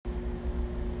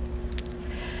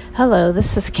Hello,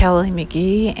 this is Kelly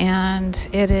McGee, and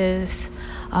it is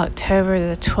October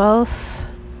the 12th,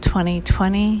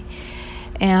 2020,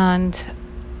 and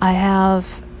I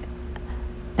have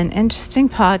an interesting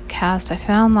podcast I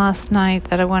found last night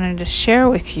that I wanted to share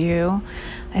with you.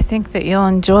 I think that you'll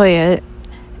enjoy it.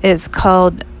 It's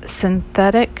called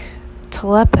Synthetic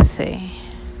Telepathy.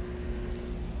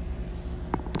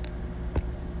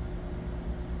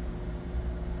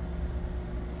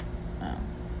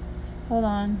 Hold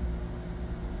on.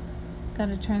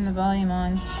 Gotta turn the volume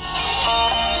on. It's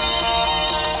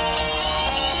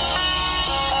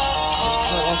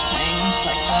little things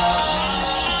like that.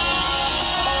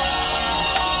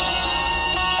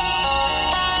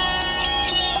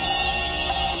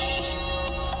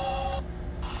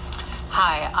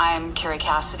 Hi, I'm Carrie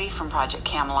Cassidy from Project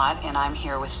Camelot, and I'm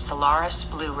here with Solaris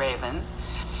Blue Raven.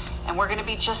 And we're going to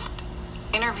be just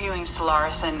interviewing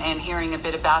Solaris and hearing a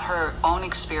bit about her own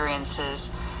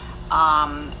experiences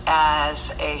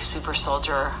as a super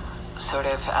soldier,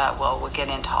 we'll get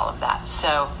into all of that.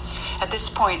 So at this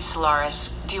point,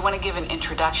 Solaris, do you want to give an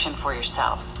introduction for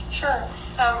yourself? Sure.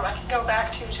 I can go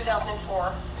back to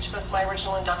 2004, which was my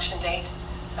original induction date.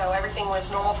 So everything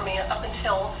was normal for me up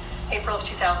until April of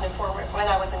 2004, when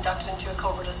I was inducted into a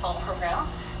covert assault program,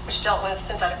 which dealt with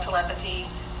synthetic telepathy,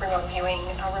 remote viewing,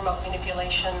 remote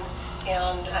manipulation,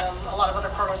 and a lot of other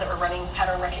programs that were running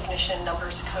pattern recognition,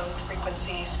 numbers, codes,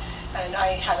 frequencies. And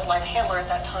I had a live handler at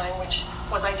that time, which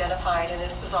was identified, and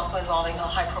this was also involving a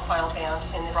high-profile band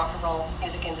in the rock and roll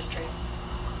music industry.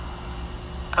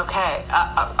 Okay.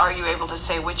 Are you able to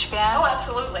say which band? Oh,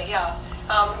 absolutely, yeah.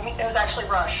 It was actually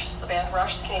Rush, the band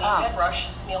Rush, the Canadian band Rush.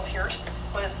 Neil Peart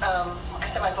was, I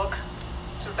sent my book,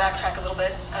 to backtrack a little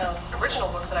bit, original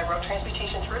book that I wrote,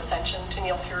 Transmutation Through Ascension, to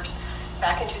Neil Peart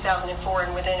back in 2004,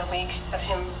 and within a week of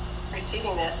him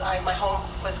receiving this, my home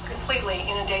was completely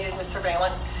inundated with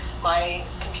surveillance. My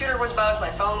computer was bugged, my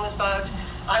phone was bugged,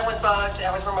 I was bugged,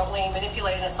 I was remotely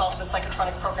manipulated and assaulted with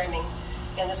psychotronic programming,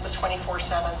 and this was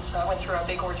 24/7, so I went through a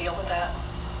big ordeal with that.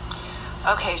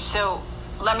 Okay, so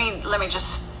let me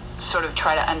just sort of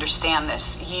try to understand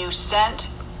this. You sent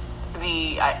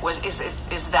the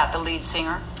is that the lead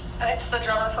singer? It's the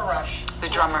drummer for Rush. The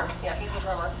drummer. Yeah, he's the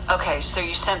drummer. Okay, so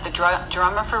you sent the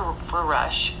drummer for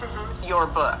Rush, your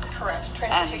book. Correct.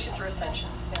 Transmutation Through Ascension.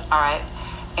 Yes. All right,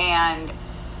 and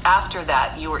after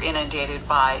that, you were inundated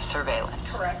by surveillance.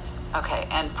 Correct. Okay,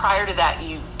 and prior to that,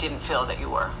 you didn't feel that you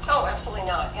were? Oh, absolutely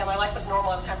not. Yeah, my life was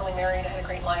normal. I was happily married. I had a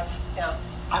great life. Yeah.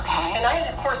 Okay. And I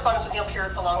had correspondence with Neil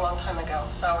Peart a long, long time ago,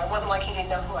 so it wasn't like he didn't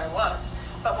know who I was.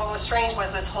 But what was strange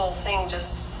was this whole thing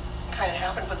just kind of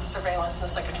happened with the surveillance and the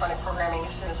psychotronic programming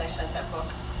as soon as I sent that book.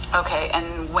 Okay,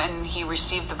 and when he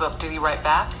received the book, did he write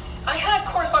back? I had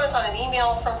correspondence on an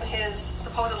email from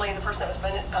supposedly the person that was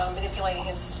manipulating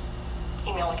his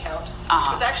email account. It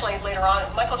was actually later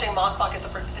on. Michael J. Mosbach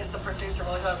is the producer.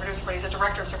 Well, he's not a producer, but he's the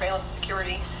director of surveillance and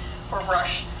security for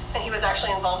Rush, and he was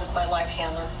actually involved as my live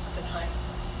handler at the time.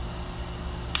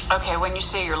 Okay, when you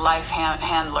say your live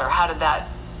handler, how did that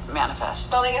manifest?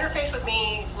 Well, they interfaced with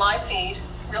me live feed,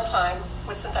 real time,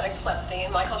 with synthetic telepathy,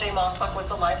 and Michael J. Mosbach was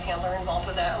the live handler involved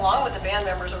with that, along with the band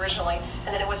members originally,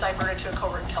 and then it was diverted to a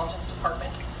covert intelligence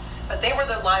department. But they were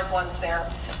the live ones there.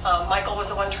 Michael was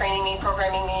the one training me,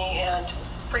 programming me, and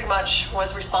pretty much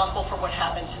was responsible for what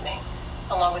happened to me,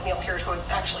 along with Neil Peart, who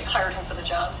had actually hired him for the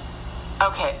job.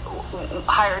 Okay,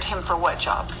 hired him for what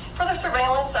job? For the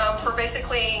surveillance, for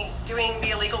basically doing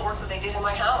the illegal work that they did in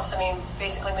my house. I mean,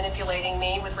 basically manipulating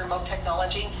me with remote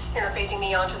technology, interfacing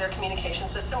me onto their communication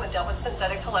system, which dealt with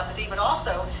synthetic telepathy, but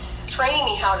also training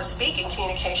me how to speak in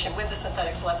communication with the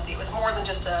synthetic telepathy. It was more than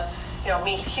just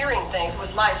me hearing things. It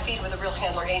was live feed with a real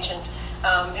handler agent.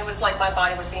 It was like my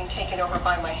body was being taken over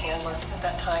by my handler at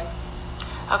that time.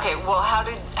 Okay, well,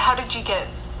 how did you get?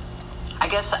 I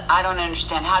guess I don't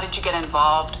understand. How did you get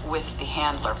involved with the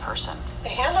handler person? The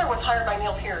handler was hired by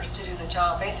Neil Peart to do the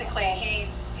job. Basically, he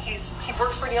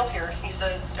works for Neil Peart. He's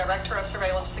the director of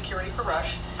surveillance security for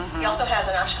Rush. He also has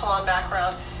an Ashkelon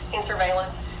background in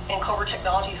surveillance and covert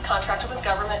technology. He's contracted with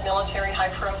government, military,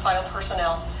 high-profile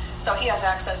personnel. So he has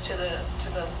access to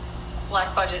the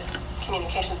black budget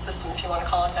communication system, if you want to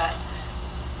call it that.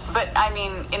 But I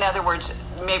mean, in other words,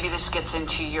 maybe this gets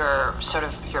into your sort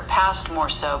of your past more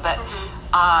so. But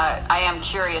I am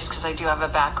curious because I do have a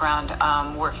background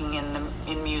working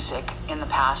in music in the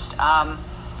past. Are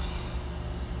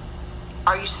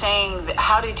you saying that,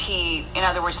 how did he? In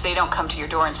other words, they don't come to your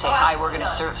door and say, "Hi, we're going to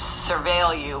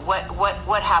surveil you."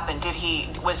 What happened?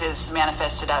 Was this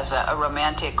manifested as a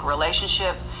romantic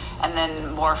relationship and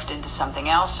then morphed into something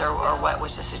else, or what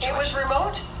was the situation? It was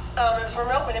remote It was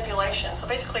remote manipulation. So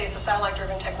basically, it's a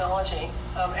satellite-driven technology.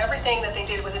 Everything that they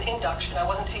did was an induction. I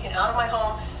wasn't taken out of my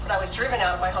home, but I was driven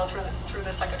out of my home through the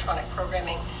psychotronic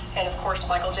programming. And of course,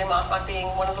 Michael J. Mosbach being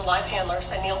one of the live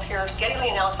handlers, and Neil Peart, Geddy Lee,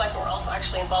 and Alex Lyson were also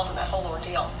actually involved in that whole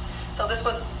ordeal. So this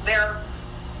was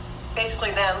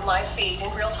basically them live feed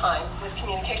in real time with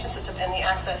communication system and the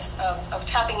access of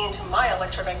tapping into my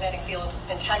electromagnetic field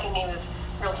and tagging me with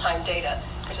real-time data,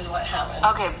 which is what happened.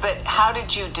 Okay, but how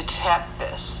did you detect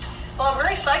this? Well, I'm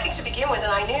very psychic to begin with,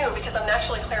 and I knew because I'm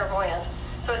naturally clairvoyant.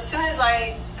 So as soon as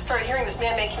I started hearing this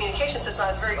man-made communication system, I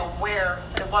was very aware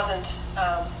that it wasn't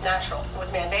natural. It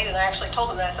was man-made, and I actually told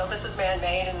them that. So this is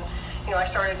man-made, and I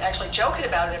started actually joking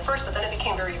about it at first, but then it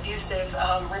became very abusive.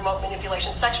 Remote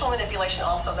manipulation, sexual manipulation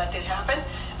also, that did happen.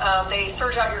 They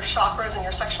surge out your chakras and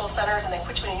your sexual centers, and they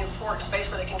put you in a euphoric space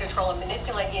where they can control and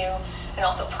manipulate you and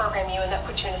also program you, and that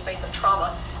puts you in a space of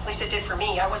trauma. At least it did for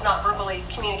me. I was not verbally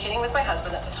communicating with my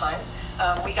husband at the time.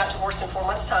 We got divorced in 4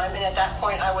 months' time, and at that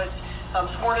point I was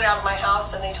thwarted out of my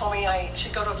house, and they told me I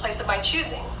should go to a place of my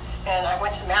choosing. And I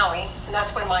went to Maui, and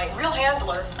that's when my real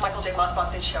handler, Michael J.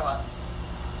 Mosbach, did show up.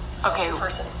 So, okay. In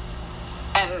person.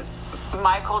 And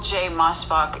Michael J.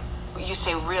 Mosbach, you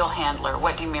say real handler.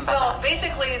 What do you mean by that? Well,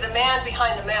 basically, the man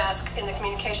behind the mask in the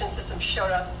communication system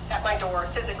showed up at my door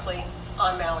physically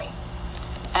on Maui.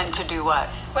 And to do what?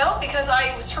 Well, because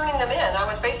I was turning them in. I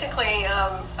was basically,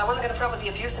 I wasn't going to put up with the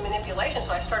abuse and manipulation,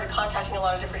 so I started contacting a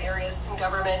lot of different areas in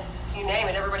government, you name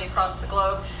it, everybody across the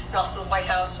globe, and also the White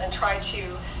House, and tried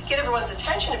to get everyone's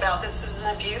attention about this. This is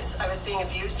an abuse. I was being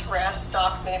abused, harassed,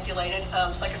 stalked, manipulated,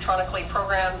 psychotronically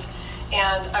programmed,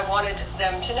 and I wanted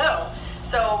them to know.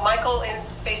 So Michael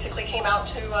basically came out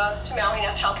to Maui and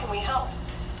asked, how can we help?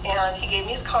 And he gave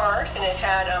me his card, and it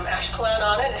had Ashkelon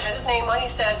on it. It had his name on it. He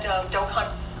said, don't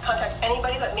contact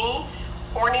anybody but me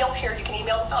or Neil Peart. You can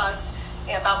email us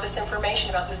about this information,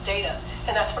 about this data.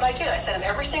 And that's what I did. I sent him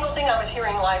every single thing I was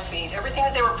hearing live feed. Everything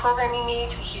that they were programming me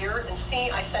to hear and see,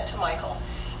 I sent to Michael.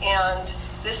 And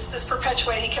this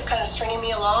perpetuated. He kept kind of stringing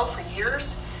me along for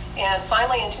years. And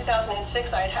finally, in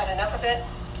 2006, I had enough of it.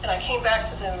 And I came back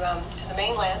to the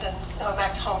mainland and went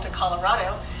back home to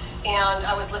Colorado. And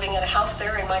I was living in a house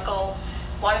there, and Michael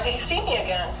wanted to see me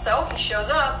again. So he shows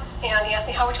up, and he asked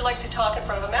me, how would you like to talk in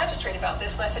front of a magistrate about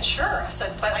this? And I said, sure. I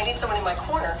said, but I need someone in my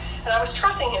corner. And I was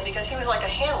trusting him because he was like a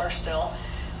handler still.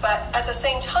 But at the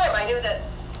same time, I knew that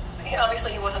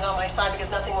obviously he wasn't on my side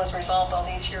because nothing was resolved all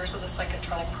these years with the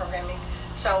psychotronic programming.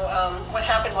 So what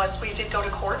happened was we did go to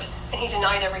court, and he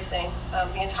denied everything,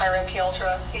 the entire MP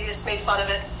Ultra. He just made fun of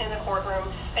it in the courtroom,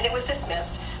 and it was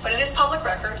dismissed. But it is public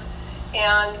record.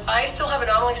 And I still have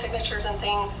anomaly signatures and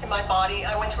things in my body.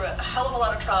 I went through a hell of a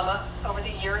lot of trauma over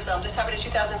the years. This happened in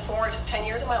 2004. It took 10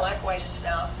 years of my life away just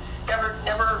about.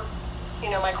 Never,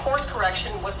 my course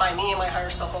correction was by me and my higher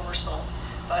self over soul.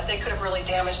 But they could have really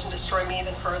damaged and destroyed me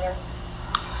even further.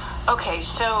 Okay,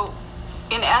 so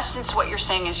in essence, what you're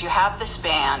saying is you have this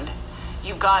band.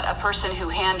 You've got a person who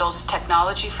handles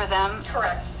technology for them.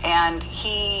 Correct. And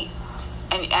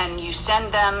and you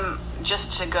send them,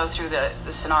 just to go through the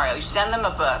scenario, you send them a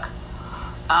book.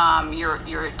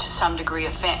 You're to some degree a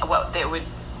fan, what they would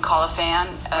call a fan.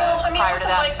 Well, I mean, prior to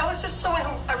that. I was just someone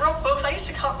who I wrote books. I used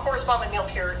to correspond with Neil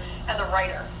Peart as a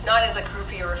writer, not as a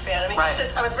groupie or a fan. I mean,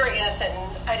 right. I was very innocent,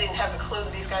 and I didn't have a clue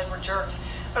that these guys were jerks.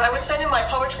 But I would send him my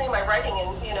poetry and my writing,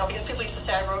 and because people used to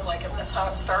say I wrote like him. That's how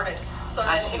it started. So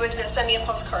then he would send me a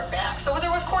postcard back. So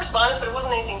there was correspondence, but it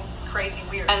wasn't anything crazy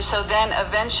weird. And so then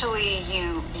eventually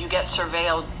you get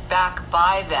surveilled back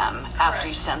by them. Correct. After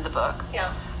you send the book.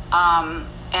 Yeah.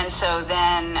 And so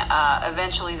then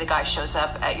eventually the guy shows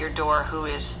up at your door, who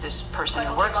is this person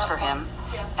who works for him.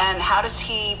 Yeah. And how does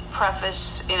he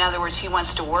preface, in other words, he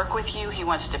wants to work with you, he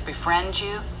wants to befriend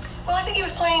you? Well, I think he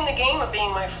was playing the game of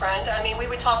being my friend. I mean, we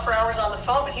would talk for hours on the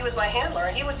phone, but he was my handler.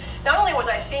 And he was, not only was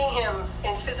I seeing him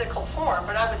in physical form,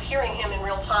 but I was hearing him in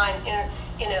real time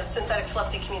in a synthetic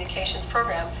telepathy communications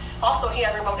program. Also, he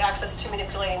had remote access to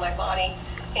manipulating my body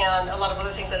and a lot of other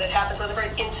things that had happened. So it was a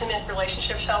very intimate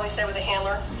relationship, shall we say, with a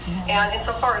handler. And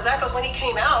insofar as that goes, when he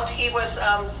came out, he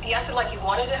acted like he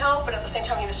wanted to help, but at the same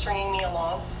time he was stringing me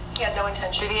along. He had no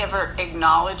intention. Did he ever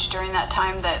acknowledge during that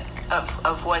time that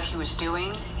of what he was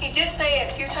doing? He did say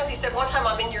it a few times. He said one time,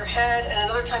 I'm in your head, and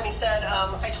another time he said,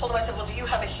 I told him, I said, well, do you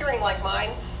have a hearing like mine?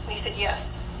 And he said,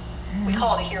 yes. We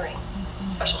call it a hearing,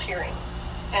 special hearing.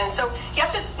 And so you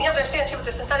have to understand, too, with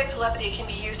the synthetic telepathy, it can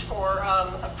be used for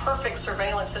a perfect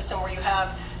surveillance system where you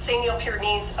have, say Neil Peart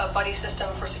needs a buddy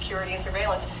system for security and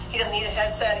surveillance. He doesn't need a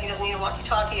headset, he doesn't need a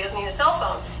walkie-talkie, he doesn't need a cell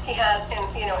phone. He has an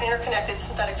interconnected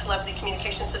synthetic telepathy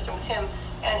communication system with him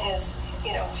and his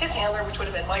handler, which would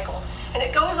have been Michael. And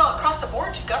it goes all across the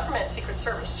board to government, Secret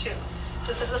Service, too.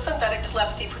 This is a synthetic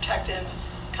telepathy protective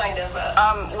kind of...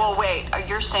 well, wait,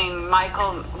 you're saying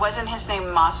Michael, wasn't his name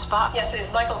Mossbach? Yes, it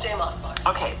is, Michael J. Mossbach.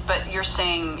 Okay, but you're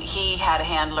saying he had a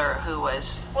handler who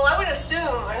was... Well, I would assume,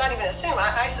 or not even assume,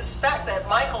 I suspect that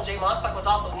Michael J. Mossbach was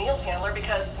also Neil's handler,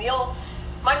 because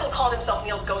Michael called himself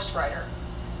Neil's ghostwriter.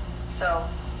 So,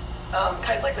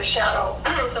 kind of like the shadow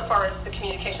so far as the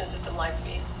communication system live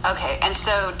feed. Okay, and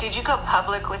so did you go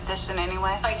public with this in any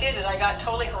way? I did, and I got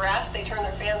totally harassed. They turned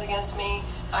their fans against me.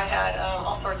 I had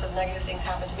all sorts of negative things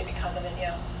happen to me because of it,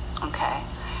 yeah. Okay.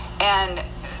 And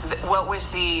what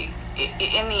was in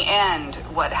the end,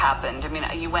 what happened? I mean,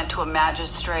 you went to a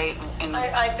magistrate?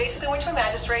 I basically went to a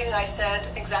magistrate, and I said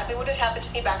exactly what had happened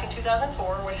to me back in 2004,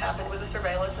 what happened with the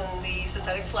surveillance and the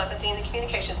synthetic telepathy and the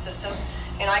communication system,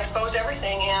 and I exposed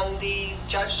everything, and the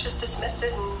judge just dismissed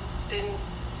it and didn't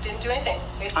do anything,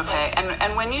 basically. Okay,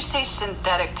 and when you say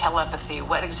synthetic telepathy,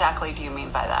 what exactly do you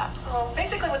mean by that? Well,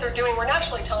 basically what they're doing, we're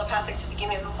naturally telepathic to begin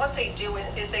with, but what they do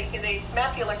is they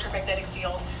map the electromagnetic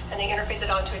field and they interface it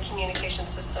onto a communication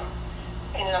system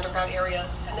in an underground area,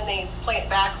 and then they play it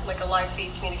back like a live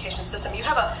feed communication system. You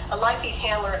have a live feed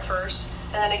handler at first,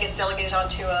 and then it gets delegated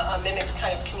onto a mimicked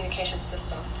kind of communication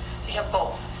system. So you have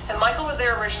both. And Michael was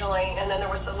there originally, and then there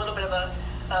was a little bit of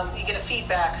you get a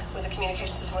feedback with the communication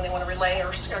system when they want to relay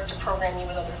or start to program you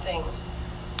with other things.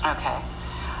 Okay.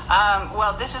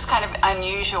 Well, this is kind of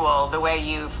unusual, the way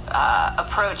you've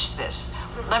approached this.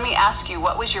 Let me ask you,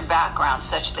 what was your background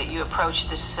such that you approached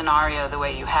this scenario the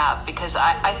way you have? Because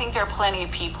I think there are plenty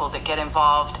of people that get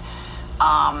involved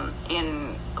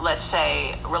in, let's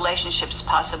say, relationships,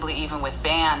 possibly even with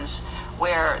bands,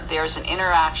 where there's an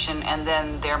interaction and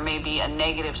then there may be a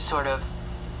negative sort of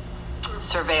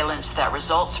surveillance that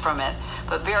results from it,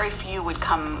 but very few would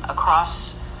come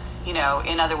across,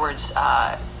 in other words,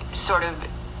 sort of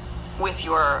with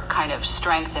your kind of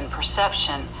strength and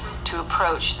perception to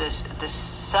approach this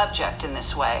subject in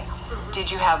this way.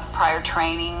 Did you have prior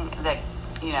training that,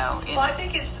 Well, I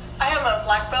think I am a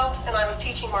black belt, and I was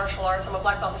teaching martial arts. I'm a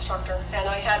black belt instructor, and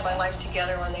I had my life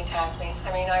together when they tagged me.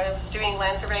 I mean, I was doing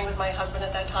land surveying with my husband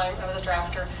at that time. I was a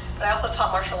drafter, but I also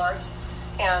taught martial arts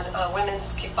and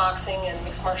women's kickboxing and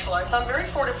mixed martial arts. So I'm very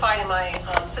fortified in my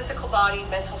physical body,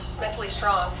 mentally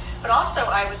strong, but also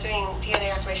I was doing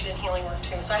DNA activation and healing work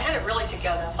too. So I had it really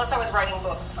together. Plus I was writing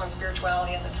books on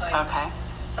spirituality at the time. Okay.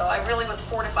 So I really was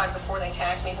fortified before they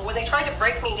tagged me. But when they tried to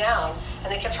break me down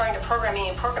and they kept trying to program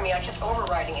me, I kept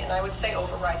overriding it. And I would say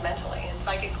override mentally and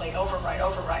psychically, override,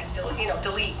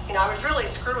 delete. I would really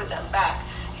screw with them back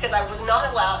because I was not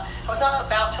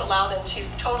about to allow them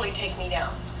to totally take me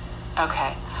down.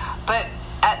 Okay. But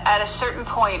at a certain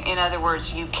point, in other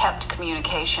words, you kept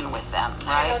communication with them, right?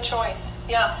 I had no choice.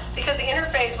 Yeah, because the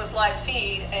interface was live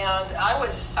feed, and I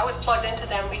was plugged into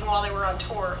them even while they were on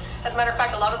tour. As a matter of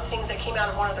fact, a lot of the things that came out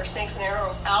of one of their Snakes and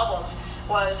Arrows albums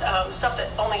was stuff that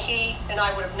only he and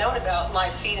I would have known about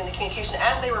live feed and the communication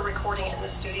as they were recording it in the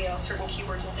studio. Certain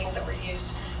keywords and things that were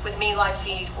used with me live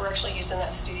feed were actually used in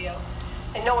that studio,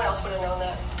 and no one else would have known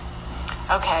that.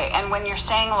 Okay, and when you're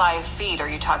saying live feed, are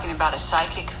you talking about a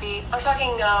psychic feed? I'm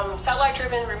talking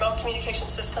satellite-driven remote communication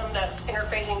system that's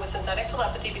interfacing with synthetic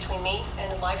telepathy between me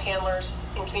and live handlers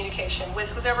in communication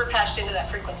with who's ever patched into that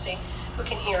frequency who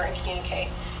can hear and communicate.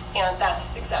 And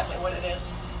that's exactly what it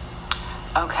is.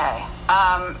 Okay.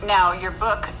 Now, your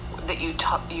book that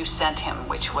you sent him,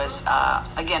 which was,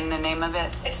 again, the name of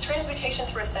it? It's Transmutation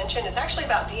Through Ascension. It's actually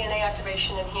about DNA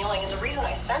activation and healing. And the reason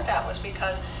I sent that was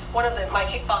because one of my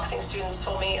kickboxing students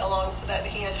told me that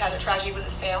he had a tragedy with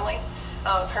his family.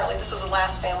 Apparently this was the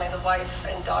last family. The wife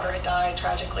and daughter had died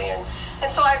tragically. And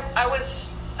so I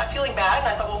was feeling bad, and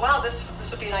I thought, well, wow,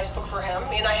 this would be a nice book for him.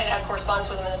 And I had correspondence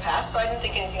with him in the past, so I didn't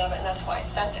think anything of it, and that's why I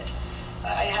sent it.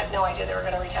 I had no idea they were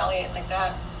going to retaliate like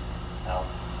that. So.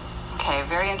 Okay,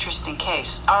 very interesting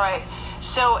case. All right.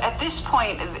 So at this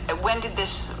point, when did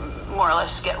this more or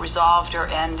less get resolved or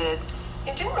ended?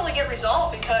 It didn't really get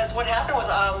resolved because what happened was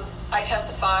I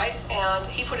testified, and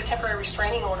he put a temporary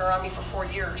restraining order on me for 4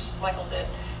 years, Michael did,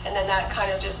 and then that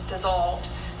kind of just dissolved.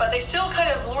 But they still kind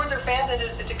of lured their fans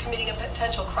into committing a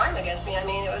potential crime against me. I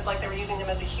mean, it was like they were using them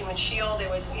as a human shield. They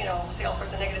would, say all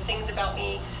sorts of negative things about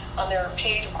me on their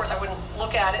page. Of course, I wouldn't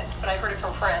look at it, but I heard it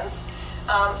from friends.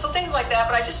 So things like that,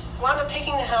 but I just wound up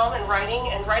taking the helm and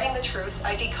writing the truth.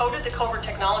 I decoded the covert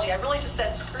technology. I really just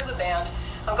said, screw the band.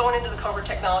 I'm going into the covert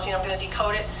technology, and I'm going to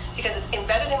decode it because it's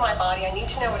embedded in my body. I need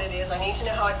to know what it is. I need to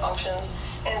know how it functions.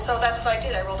 And so that's what I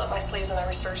did. I rolled up my sleeves and I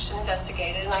researched and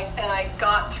investigated, and I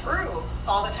got through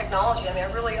all the technology. I mean,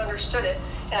 I really understood it,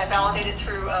 and I validated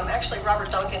through actually Robert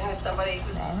Duncan, who's somebody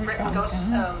who's written ghost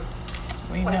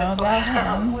We one of know his about books.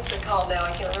 him. What's it called now?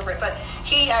 I can't remember it. But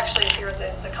he actually is here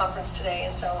at the conference today,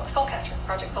 and so Soul Catcher,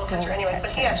 Project Soul Catcher. Anyways,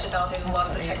 but he actually validated a lot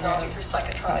of the technology through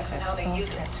psychotronics and how they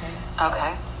use it. So,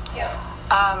 Okay.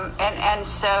 Yeah. And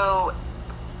so,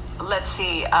 let's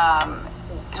see.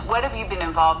 What have you been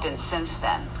involved in since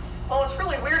then? Well, what's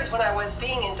really weird is when I was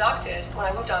being inducted, when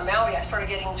I moved on Maui, I started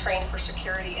getting trained for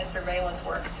security and surveillance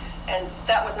work. And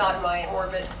that was not in my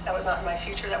orbit. That was not in my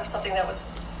future. That was something that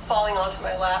was falling onto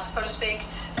my lap, so to speak.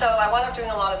 So I wound up doing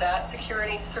a lot of that,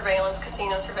 security, surveillance,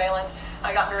 casino surveillance.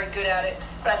 I got very good at it.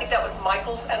 But I think that was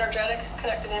Michael's energetic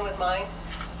connected in with mine.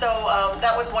 So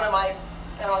that was one of my,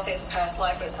 I don't want to say it's a past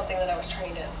life, but it's something that I was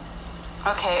trained in.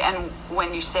 Okay, and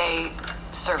when you say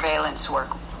surveillance work,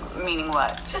 meaning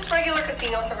what? Just regular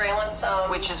casino surveillance.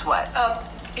 Which is what?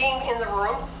 Being in the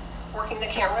room, working the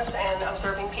cameras and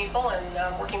observing people,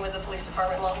 and working with the police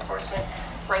department, law enforcement,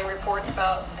 writing reports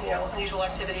about unusual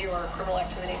activity or criminal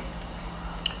activity.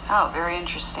 Oh, very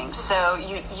interesting. So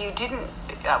you didn't,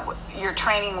 your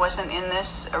training wasn't in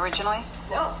this originally?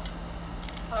 No,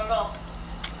 not at all.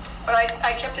 But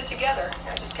I kept it together.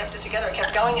 I just kept it together. I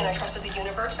kept going, and I trusted the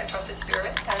universe. I trusted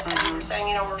spirit. As you were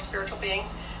saying, we're spiritual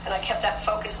beings. And I kept that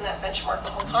focus and that benchmark the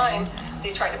whole time.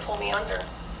 They tried to pull me under.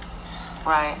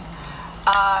 Right.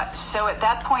 So at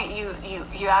that point,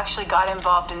 you actually got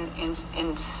involved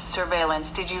in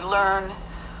surveillance. Did you learn,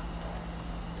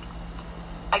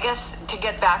 I guess, to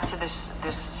get back to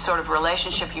this sort of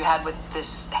relationship you had with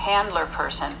this handler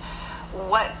person,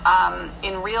 what,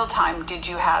 in real time, did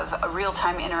you have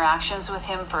real-time interactions with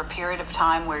him for a period of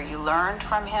time where you learned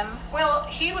from him? Well,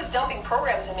 he was dumping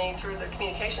programs in me through the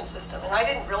communication system, and I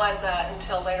didn't realize that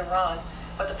until later on.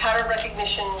 But the pattern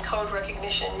recognition, code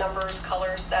recognition, numbers,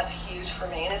 colors, that's huge for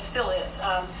me, and it still is.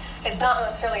 It's not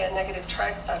necessarily a negative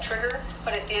trigger,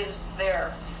 but it is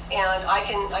there. And I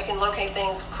can locate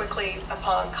things quickly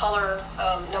upon color,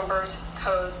 numbers,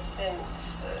 codes, and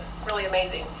it's really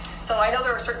amazing. So I know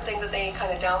there were certain things that they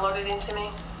kind of downloaded into me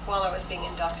while I was being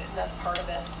inducted, and that's part of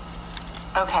it.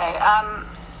 Okay.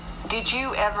 Did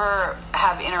you ever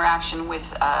have interaction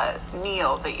with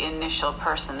Neil, the initial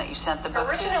person that you sent the book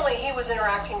Originally, he was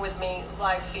interacting with me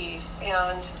live feed,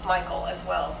 and Michael as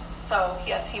well. So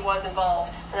yes, he was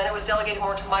involved. And then it was delegated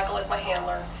more to Michael as my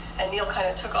handler, and Neil kind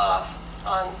of took off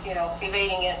on,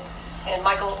 evading it. And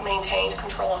Michael maintained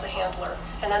control as a handler.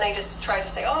 And then they just tried to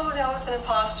say, oh, no, it's an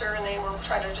imposter, and they were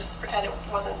trying to just pretend it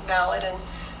wasn't valid. And,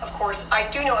 of course, I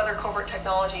do know other covert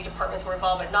technology departments were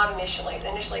involved, but not initially.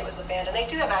 Initially, it was the band, and they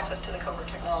do have access to the covert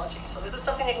technology. So this is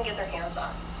something they can get their hands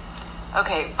on.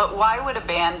 Okay, but why would a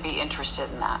band be interested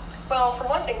in that? Well, for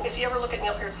one thing, if you ever look at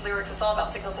Neil Peart's lyrics, it's all about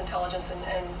signals intelligence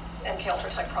and MK Ultra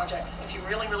type projects. If you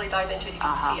really, really dive into it, you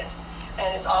can see it.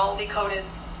 And it's all decoded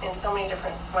in so many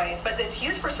different ways, but it's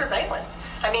used for surveillance.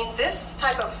 I mean, this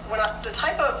type of the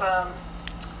type of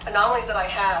anomalies that I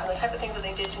have, and the type of things that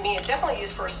they did to me, is definitely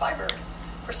used for a spy bird,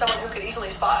 for someone who could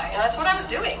easily spy, and that's what I was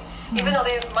doing. Even though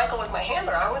Michael was my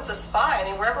handler, I was the spy. I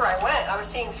mean, wherever I went, I was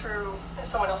seeing through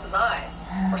someone else's eyes,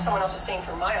 or someone else was seeing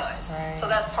through my eyes. Right. So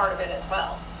that's part of it as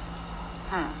well.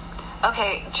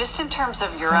 Okay, just in terms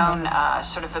of your own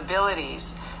sort of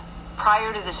abilities.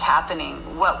 Prior to this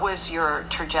happening, what was your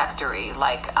trajectory?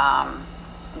 Like,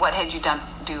 what had you done?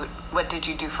 What did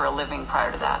you do for a living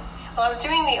prior to that? Well, I was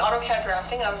doing the AutoCAD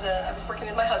drafting. I was working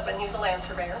with my husband. He was a land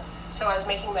surveyor, so I was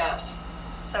making maps,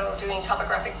 so doing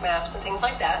topographic maps and things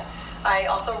like that. I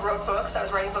also wrote books. I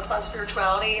was writing books on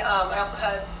spirituality. I also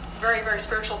had very, very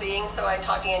spiritual beings, so I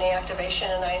taught DNA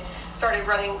activation, and I started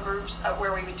running groups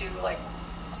where we would do like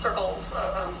circles,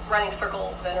 running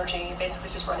circle of energy, basically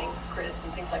just running grids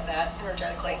and things like that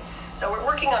energetically. So we're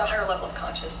working on a higher level of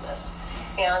consciousness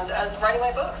and writing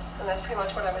my books, and that's pretty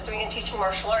much what I was doing, and teaching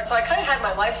martial arts. So I kind of had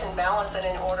my life in balance and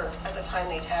in order at the time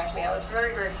they tagged me. I was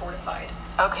very, very fortified.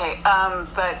 Okay,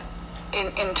 but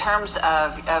in terms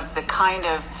of the kind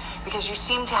of, because you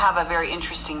seem to have a very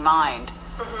interesting mind,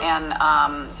 and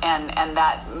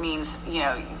that means,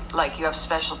 like you have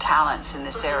special talents in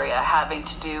this area having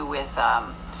to do with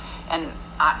and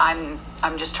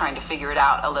I'm just trying to figure it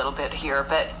out a little bit here,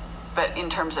 but in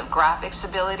terms of graphics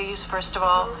abilities, first of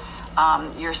all,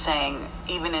 you're saying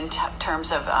even in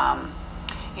terms of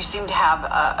you seem to have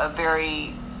a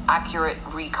very accurate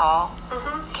recall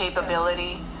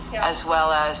capability, as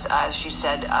well as you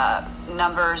said,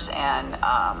 numbers and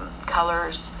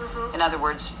colors. In other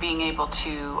words, being able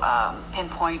to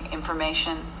pinpoint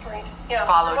information,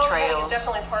 follow trails. Is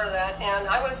definitely part of that. And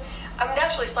I'm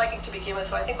naturally psychic to begin with,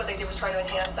 so I think what they did was try to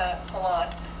enhance that a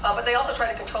lot. But they also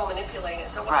tried to control and manipulate it,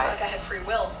 so it wasn't like I had free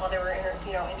will while they were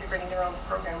integrating their own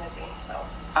program with me. So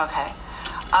okay.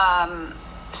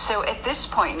 So at this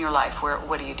point in your life,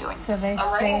 what are you doing? So they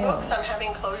I'm writing failed. books. I'm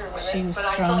having closure with She it, was but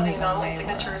I still have the stronger than anomaly they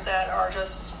signatures were. that are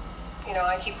just,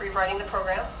 I keep rewriting the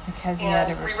program Because he had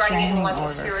a and rewriting it in restraining the light of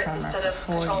order the spirit from her instead for of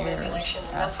 4 control years manipulation.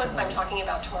 And that's what I'm afterwards. talking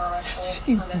about tomorrow, actually, at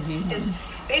She the summit, really- is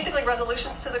basically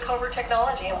resolutions to the covert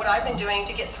technology and what I've been doing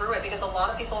to get through it, because a lot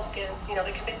of people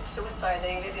they commit suicide.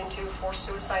 They get into forced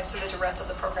suicides through the duress of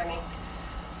the programming.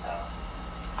 So.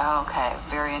 Okay,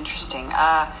 very interesting.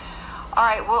 All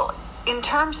right, well, in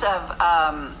terms of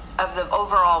the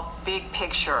overall big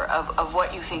picture of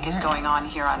what you think is going on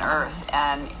here on Earth,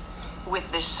 and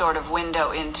with this sort of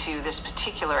window into this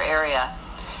particular area,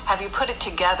 have you put it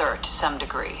together to some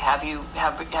degree? Have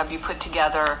you put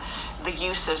together the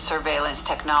use of surveillance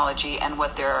technology and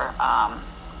what their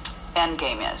end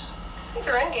game is? I think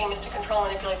their end game is to control and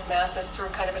manipulate the masses through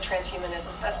kind of a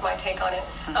transhumanism. That's my take on it.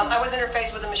 I was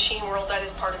interfaced with a machine world that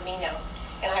is part of me now,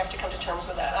 and I have to come to terms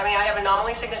with that. I mean, I have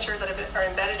anomaly signatures that are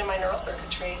embedded in my neural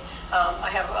circuitry. I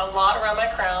have a lot around my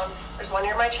crown. There's one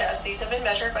near my chest. These have been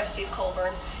measured by Steve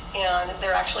Colburn, and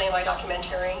they're actually in my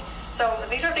documentary. So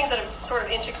these are things that have sort of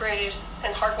integrated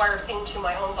and hardwired into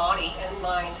my own body and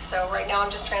mind. So right now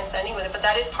I'm just transcending with it. But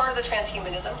that is part of the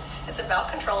transhumanism. It's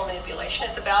about control and manipulation.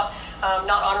 It's about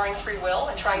not honoring free will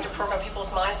and trying to program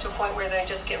people's minds to a point where they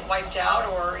just get wiped out,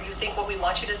 or you think what we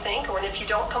want you to think, or if you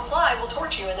don't comply, we'll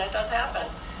torture you, and that does happen.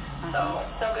 So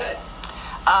it's no good.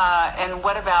 And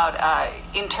what about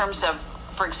in terms of,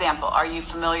 for example, are you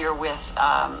familiar with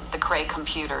the Cray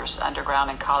computers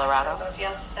underground in Colorado?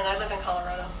 Yes, and I live in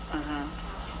Colorado. So.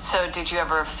 So did you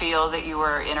ever feel that you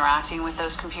were interacting with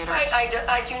those computers?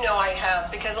 I do know I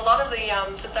have, because a lot of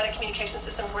the synthetic communication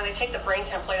systems where they take the brain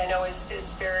template, I know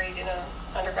is buried in an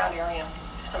underground area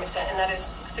to some extent, and that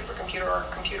is a supercomputer or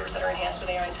computers that are enhanced with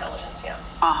AI intelligence, yeah.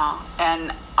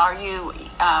 And are you,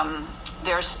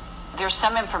 there's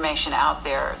some information out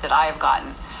there that I have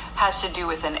gotten has to do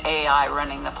with an AI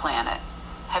running the planet.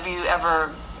 Have you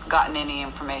ever gotten any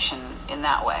information in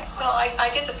that way? Well, I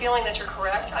get the feeling that you're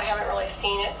correct. I haven't really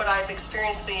seen it, but I've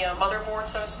experienced the motherboard,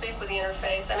 so to speak, with the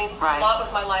interface. I mean, Right. A lot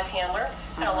was my live handler,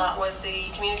 and a lot was the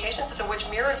communication system, which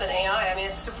mirrors an AI. I mean,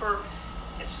 it's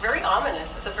very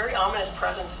ominous. It's a very ominous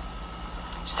presence.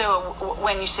 So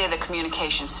when you say the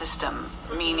communication system,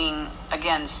 meaning,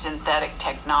 again, synthetic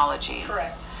technology.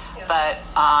 Correct. Yeah. But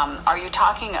are you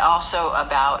talking also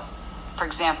about, for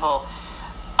example,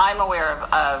 I'm aware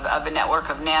of a network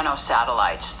of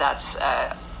nanosatellites that's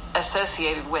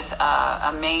associated with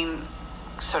a main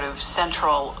sort of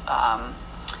central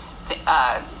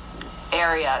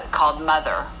area called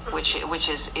Mother, which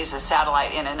is a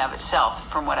satellite in and of itself,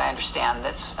 from what I understand,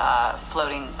 that's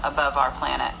floating above our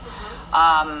planet.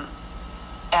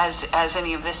 Has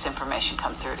any of this information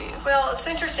come through to you? Well, it's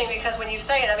interesting because when you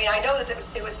say it, I mean, I know that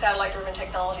it was satellite-driven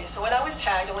technology. So when I was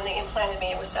tagged and when they implanted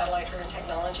me, it was satellite-driven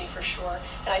technology for sure.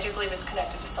 And I do believe it's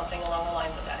connected to something along the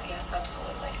lines of that. Yes,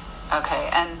 absolutely. Okay,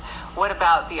 and what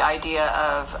about the idea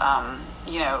of,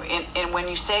 in when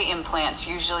you say implants,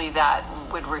 usually that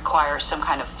would require some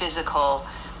kind of physical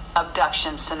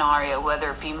abduction scenario,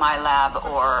 whether it be my lab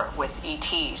or with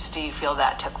ETs. Do you feel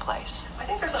that took place? I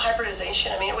think there's a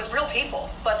hybridization. I mean, it was real people,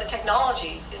 but the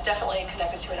technology is definitely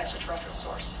connected to an extraterrestrial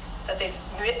source. That they've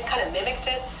kind of mimicked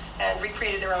it and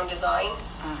recreated their own design.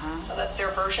 So that's their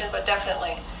version, but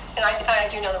definitely. And I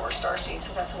do know that we're starseeds,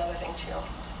 so that's another thing too.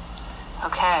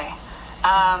 Okay.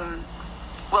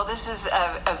 Well, this is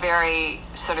a very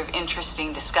sort of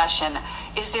interesting discussion.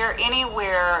 Is there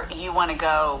anywhere you want to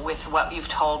go with what you've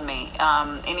told me?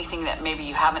 Anything that maybe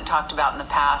you haven't talked about in the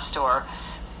past, or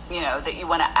that you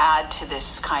want to add to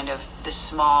this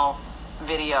small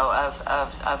video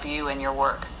of you and your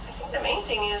work? I think the main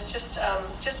thing is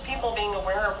just people being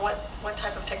aware of what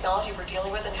type of technology we're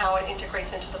dealing with and how it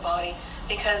integrates into the body.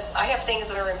 Because I have things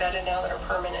that are embedded now that are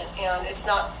permanent, and it's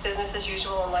not business as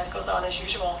usual and life goes on as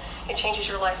usual. It changes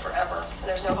your life forever, and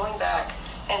there's no going back.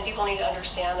 And people need to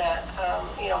understand that.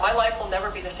 My life will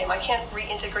never be the same. I can't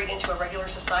reintegrate into a regular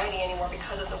society anymore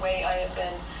because of the way I have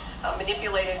been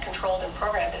manipulated, controlled, and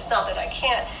programmed. It's not that I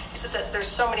can't. It's just that there's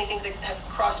so many things that have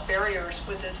crossed barriers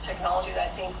with this technology that I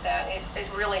think that it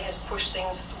really has pushed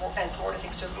things and thwarted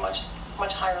things to a much,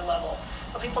 much higher level.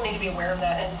 So people need to be aware of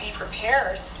that and be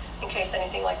prepared in case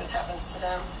anything like this happens to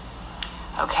them.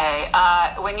 Okay.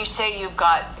 When you say you've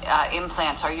got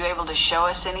implants, are you able to show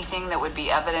us anything that would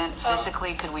be evident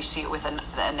physically? Could we see it with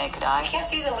a naked eye? I can't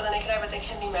see them with a naked eye, but they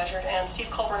can be measured. And Steve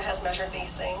Colburn has measured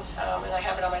these things, and I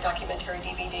have it on my documentary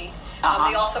DVD.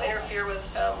 They also interfere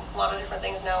with a lot of different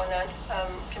things now and then,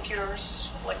 computers,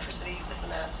 electricity, this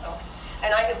and that. So,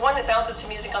 and one that bounces to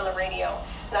music on the radio,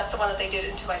 and that's the one that they did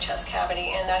into my chest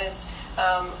cavity, and that is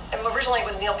And originally it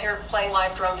was Neil Peart playing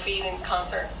live drum feed in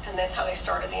concert, and that's how they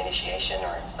started the initiation,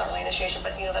 or it's not really initiation,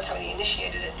 but that's how they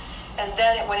initiated it. And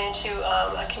then it went into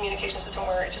a communication system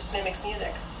where it just mimics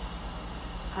music.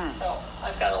 So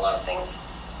I've got a lot of things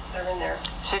that are in there.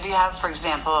 So do you have, for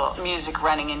example, music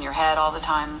running in your head all the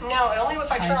time? No, only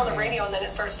if I turn on the radio and then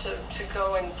it starts to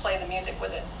go and play the music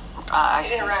with it. I It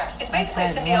see. interacts. It's basically a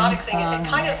symbiotic thing. It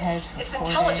kind of, it's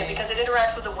intelligent because it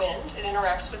interacts with the wind, it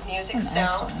interacts with music,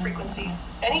 sound, frequencies,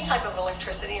 any type of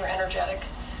electricity or energetic.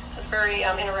 So it's very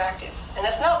interactive. And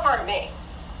that's not part of me.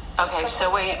 Okay,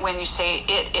 so when you say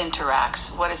it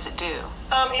interacts, what does it do?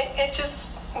 It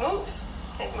just moves.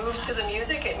 It moves to the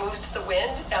music, it moves to the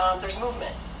wind. There's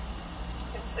movement.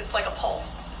 It's like a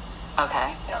pulse.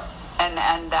 Okay. Yeah.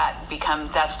 And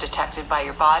that's detected by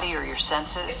your body or your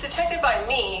senses? It's detected by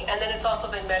me, and then it's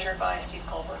also been measured by Steve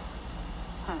Colbert.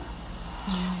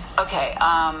 Okay,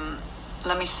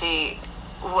 let me see.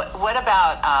 What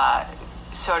about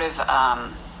sort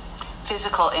of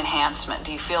physical enhancement?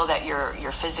 Do you feel that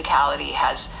your physicality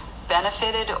has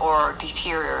benefited or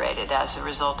deteriorated as a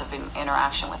result of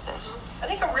interaction with this? I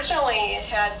think originally it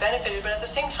had benefited, but at the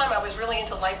same time I was really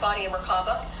into light body and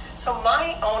Merkaba. So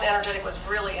my own energetic was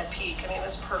really at peak. I mean, it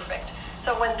was perfect.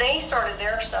 So when they started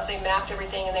their stuff, they mapped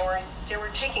everything, and they were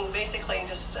taking basically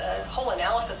just a whole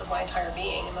analysis of my entire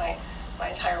being and my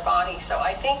entire body. So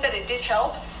I think that it did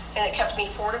help, and it kept me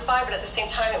fortified, but at the same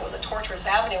time it was a torturous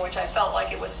avenue, which I felt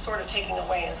like it was sort of taking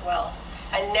away as well.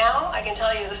 And now I can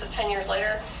tell you, this is 10 years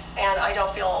later, and I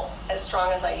don't feel as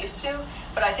strong as I used to.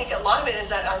 But I think a lot of it is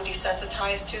that I'm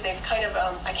desensitized to. They've kind of,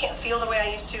 I can't feel the way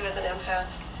I used to as an empath.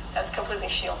 That's completely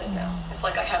shielded now. It's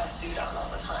like I have a suit on all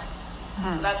the time.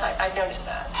 So that's, I've noticed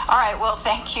that. All right, well,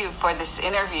 thank you for this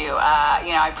interview.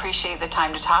 I appreciate the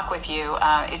time to talk with you.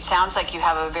 It sounds like you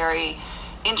have a very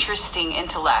interesting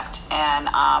intellect, and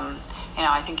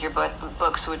I think your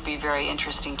books would be very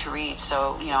interesting to read.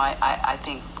 So, I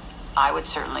think I would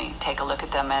certainly take a look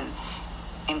at them and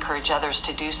encourage others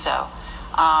to do so.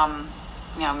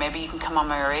 Maybe you can come on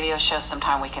my radio show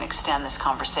sometime. We can extend this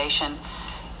conversation.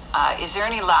 Is there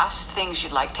any last things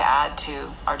you'd like to add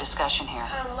to our discussion here?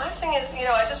 Last thing is,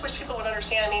 I just wish people would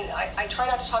understand. I mean, I try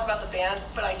not to talk about the band,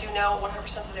 but I do know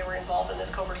 100% that they were involved in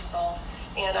this covert assault,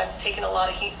 and I've taken a lot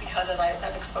of heat because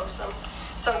I've exposed them.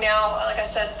 So now, like I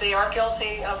said, they are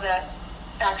guilty of that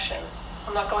action.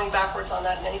 I'm not going backwards on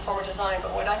that in any form or design,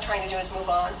 but what I'm trying to do is move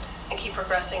on and keep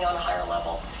progressing on a higher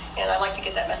level. And I like to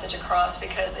get that message across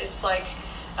because it's like,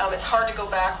 it's hard to go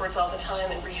backwards all the time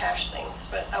and rehash things,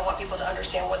 but I want people to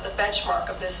understand what the benchmark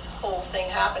of this whole thing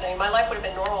happened. I mean, my life would have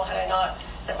been normal had I not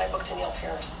sent my book to Neil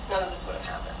Peart. None of this would have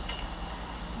happened.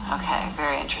 Okay,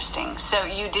 very interesting. So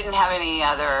you didn't have any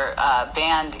other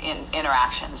band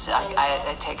interactions,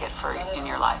 I take it, in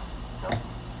your life? No.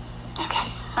 Okay.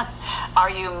 Are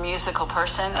you a musical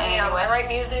person? I am. I write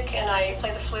music and I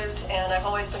play the flute, and I've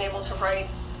always been able to write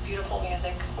beautiful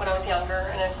music when I was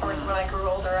younger, and of course when I grew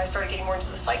older I started getting more into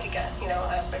the psychic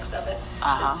aspects of it.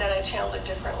 Instead I channeled it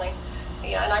differently.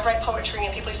 Yeah, and I write poetry,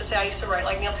 and people used to say I used to write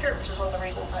like Neil Peart, which is one of the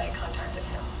reasons I contacted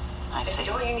him. I see.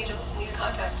 They said, you need to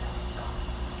contact him. So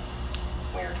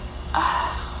weird.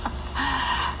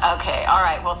 Okay, all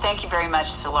right, well, thank you very much,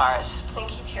 Solaris.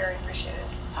 Thank you, Carrie. Appreciate it.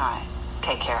 All right,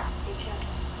 take care. You too.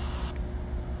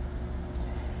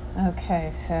 Okay,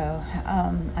 so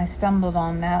I stumbled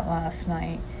on that last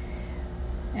night,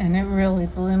 and it really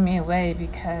blew me away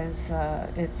because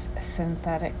it's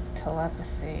synthetic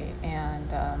telepathy,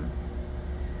 and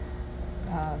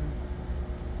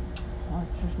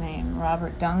what's his name?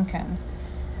 Robert Duncan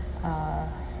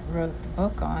wrote the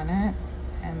book on it,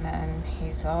 and then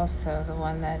he's also the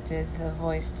one that did the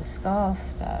voice to skull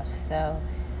stuff. So,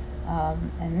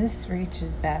 and this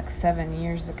reaches back 7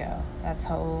 years ago. That's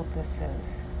how old this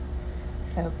is.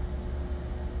 So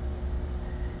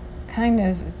kind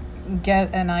of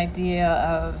get an idea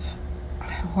of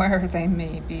where they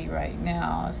may be right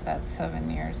now if that's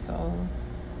 7 years old.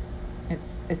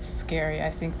 It's scary. I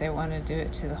think they want to do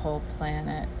it to the whole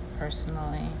planet,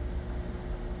 personally.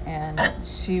 And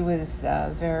she was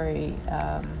very,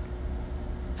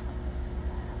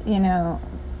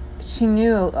 she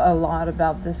knew a lot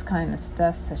about this kind of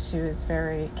stuff, so she was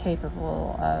very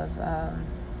capable of,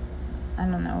 I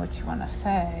don't know what you want to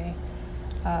say,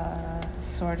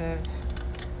 sort of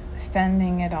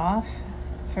fending it off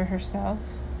for herself.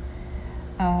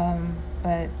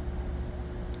 But,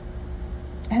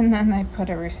 and then they put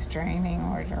a restraining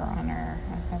order on her.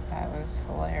 I thought that was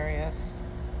hilarious.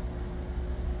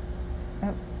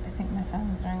 Oh, I think my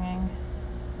phone's ringing.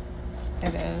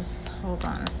 It is. Hold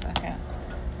on a second.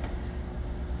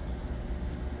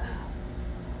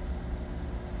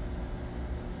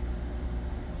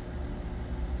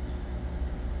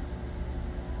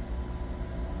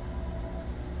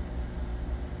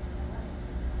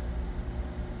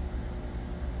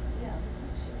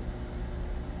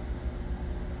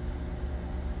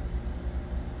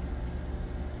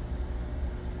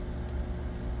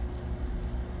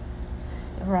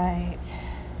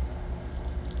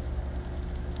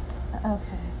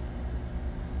 Okay.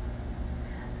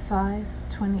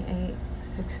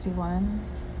 52861,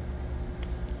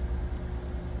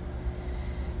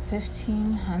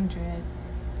 1500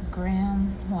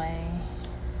 Graham Way,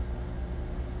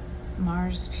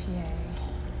 Mars, PA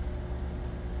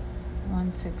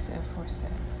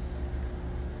 16046.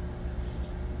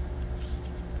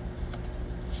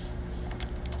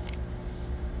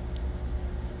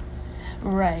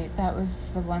 Right, that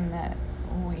was the one that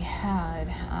we had,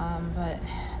 but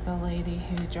the lady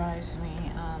who drives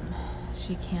me,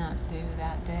 she can't do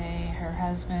that day. Her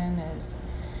husband is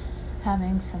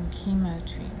having some chemo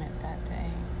treatment that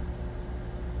day.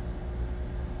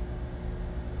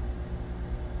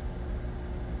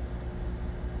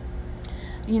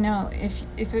 You know, if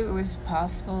it was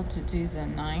possible to do the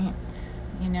 9th,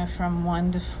 you know, from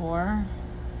 1 to 4,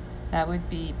 that would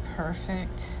be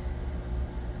perfect.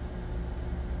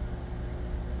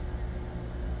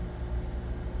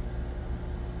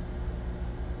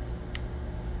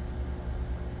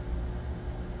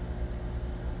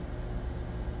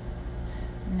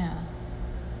 No.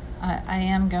 I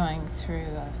am going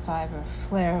through a fiber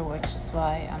flare, which is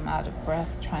why I'm out of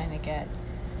breath trying to get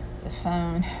the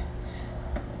phone.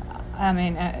 I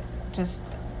mean, just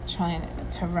trying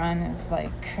to run is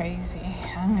like crazy.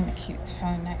 I'm going to keep the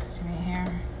phone next to me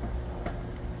here.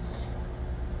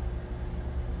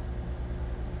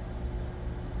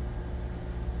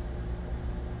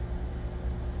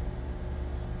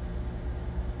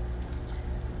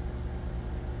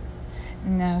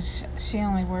 No, she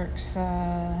only works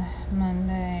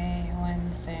Monday,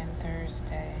 Wednesday, and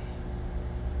Thursday.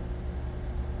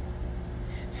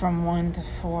 From 1 to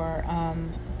 4,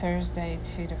 Thursday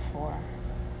 2 to 4.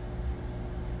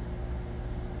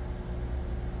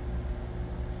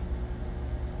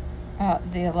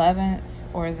 The 11th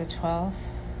or the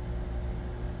 12th.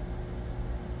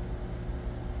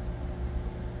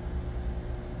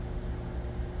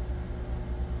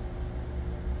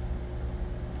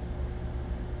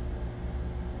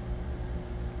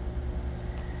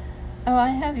 Oh, I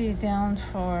have you down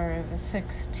for the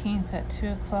 16th at 2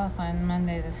 o'clock on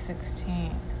Monday the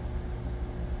 16th.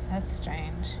 That's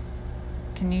strange.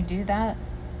 Can you do that?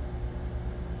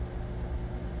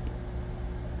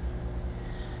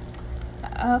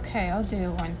 Okay, I'll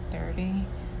do 1:30.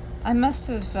 I must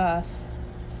have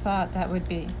thought that would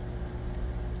be...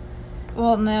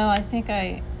 Well, no, I think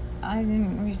I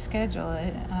didn't reschedule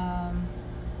it.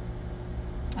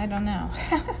 I don't know.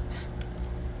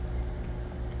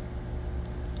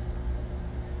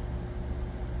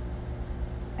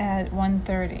 At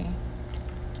 1:30.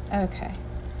 Okay.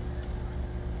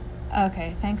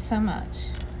 Okay, thanks so much.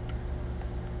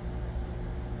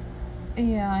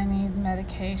 Yeah, I need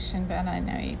medication, but I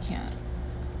know you can't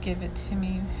give it to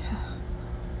me.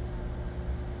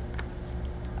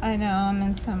 I know, I'm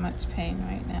in so much pain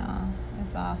right now.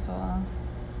 It's awful.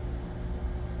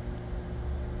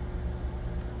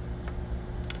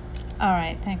 All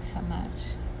right, thanks so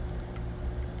much.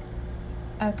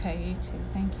 Okay, you too.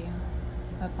 Thank you.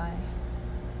 Bye-bye.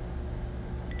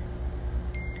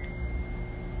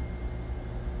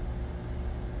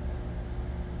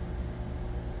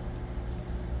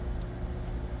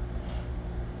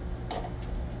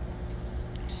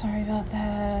 Sorry about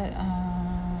that.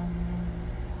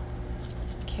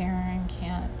 Karen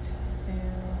can't do...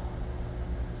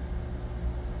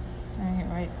 Let me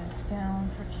write this down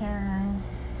for Karen.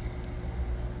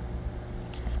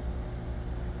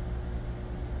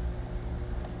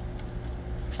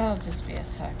 That'll just be a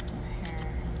second here.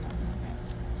 I'm not gonna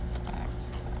go back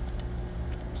to that.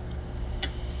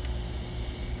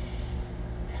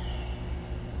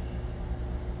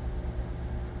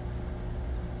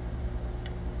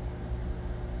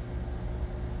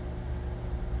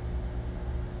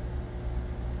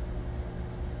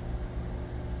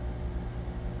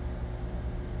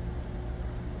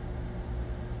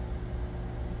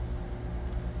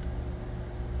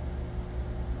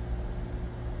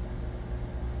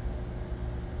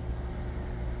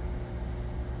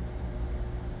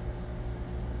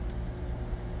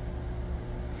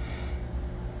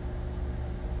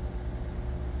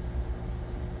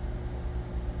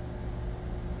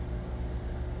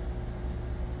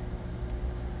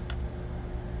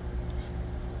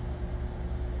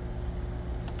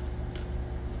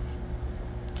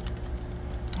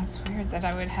 It's weird that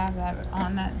I would have that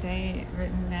on that date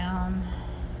written down.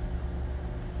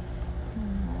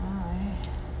 Why?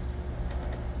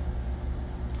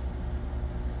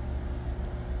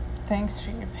 Thanks for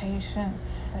your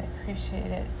patience. I appreciate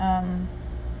it. God,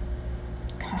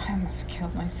 I almost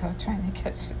killed myself trying to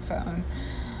catch the phone.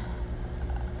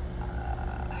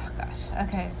 Gosh.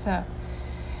 Okay, so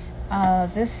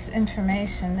This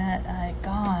information that I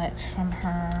got from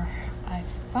her, I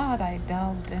thought I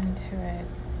delved into it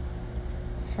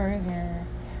further,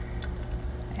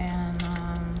 and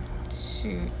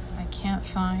shoot, I can't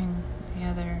find the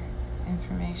other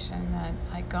information that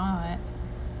I got.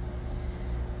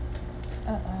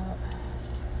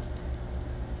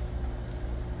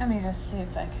 Let me just see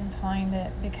if I can find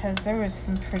it, because there was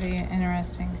some pretty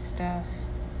interesting stuff.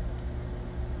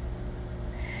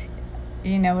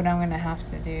 You know what I'm going to have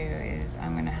to do is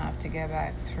I'm going to have to go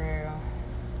back through.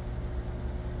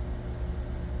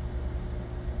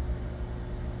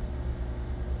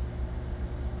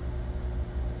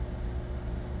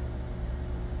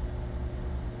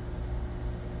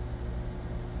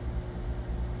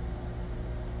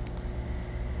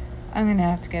 I'm going to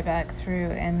have to go back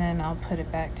through, and then I'll put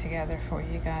it back together for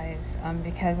you guys,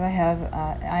 because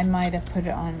I might have put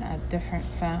it on a different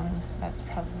phone. That's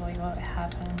probably what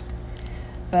happened.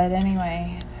 But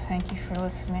anyway, thank you for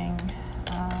listening.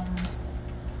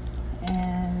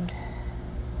 And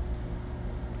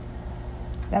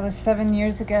that was 7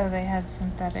 years ago they had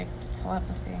synthetic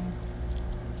telepathy.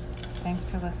 Thanks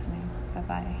for listening.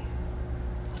 Bye-bye.